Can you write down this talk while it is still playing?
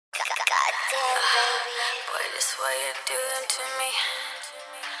Boy, this what you're doing to me.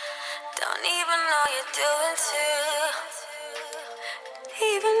 Don't even know you're doing to.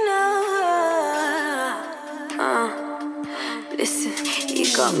 Even know. Listen, you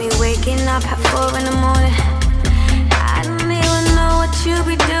got me waking up at 4 in the morning. I don't even know what you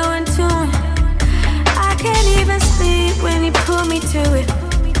be doing to me. I can't even sleep when you put me to it.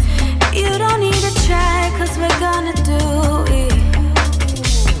 You don't need to try, cause we're gonna do it.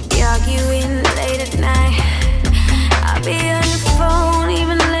 Arguing late at night. I'll be on your phone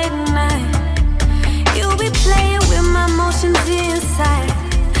even late at night. You'll be playing with my emotions inside,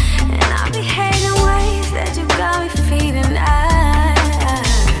 and I'll be hating ways that you got me feeling.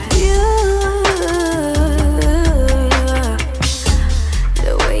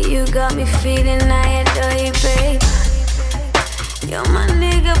 The way you got me feeling, I adore you, babe. You're my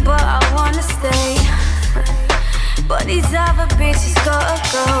nigga, but I wanna stay. But these other bitches gotta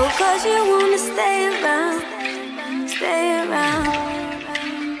go, cause you wanna stay around, stay around.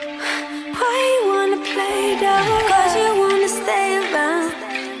 Why you wanna play though? Cause you wanna stay around,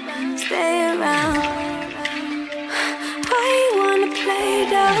 stay around. Why you wanna play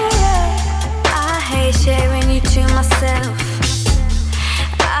though? I hate sharing you to myself.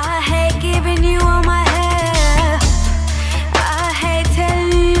 I hate giving you all my help. I hate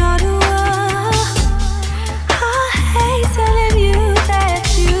telling you all the world. I hate telling you that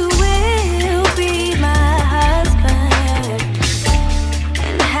you will be my husband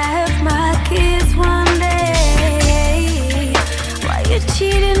and have my kids one day. Why you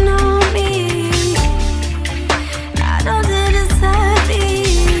cheating on me? I don't deserve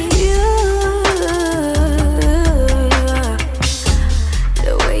you.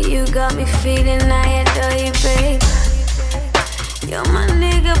 The way you got me feeling, I adore you, babe. You're my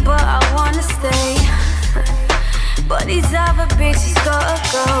nigga, but I wanna stay. But these other bitches gotta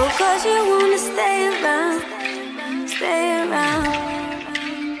go, cause you wanna stay around, stay around.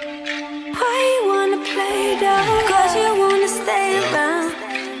 Why you wanna play though? Cause you wanna stay around,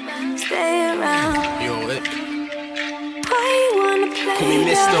 stay around. Why you wanna play Call me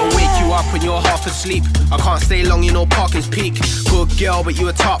Mr. Wake you up when you're half asleep. I can't stay long, you know parking's peak. Good girl, but you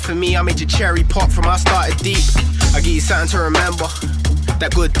a tart for me. I made your cherry pop from I started deep. I give you something to remember.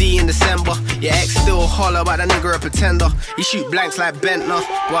 That good D in December. Your ex still holler about that nigga a pretender. You shoot blanks like Bentner.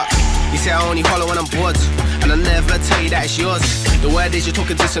 What? You say I only holler when I'm bored, and I never tell you that it's yours. The word is you're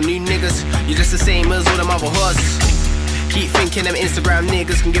talking to some new niggas. You're just the same as all them other hoes. Keep thinking them Instagram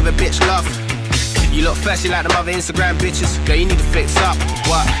niggas can give a bitch love. You look thirsty like them other Instagram bitches. Girl, you need to fix up.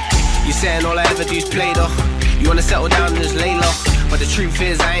 What? You saying all I ever do is play though. You wanna settle down and just lay low. But the truth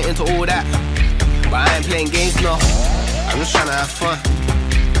is I ain't into all that. But I ain't playing games, no. I'm just trying to have fun.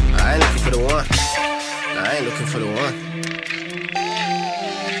 I ain't looking for the one. I ain't looking for the one.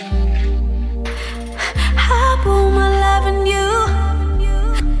 I put my love in you,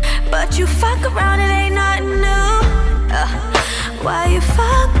 but you fuck around, it ain't nothing new. Why you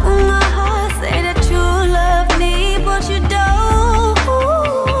fuck with my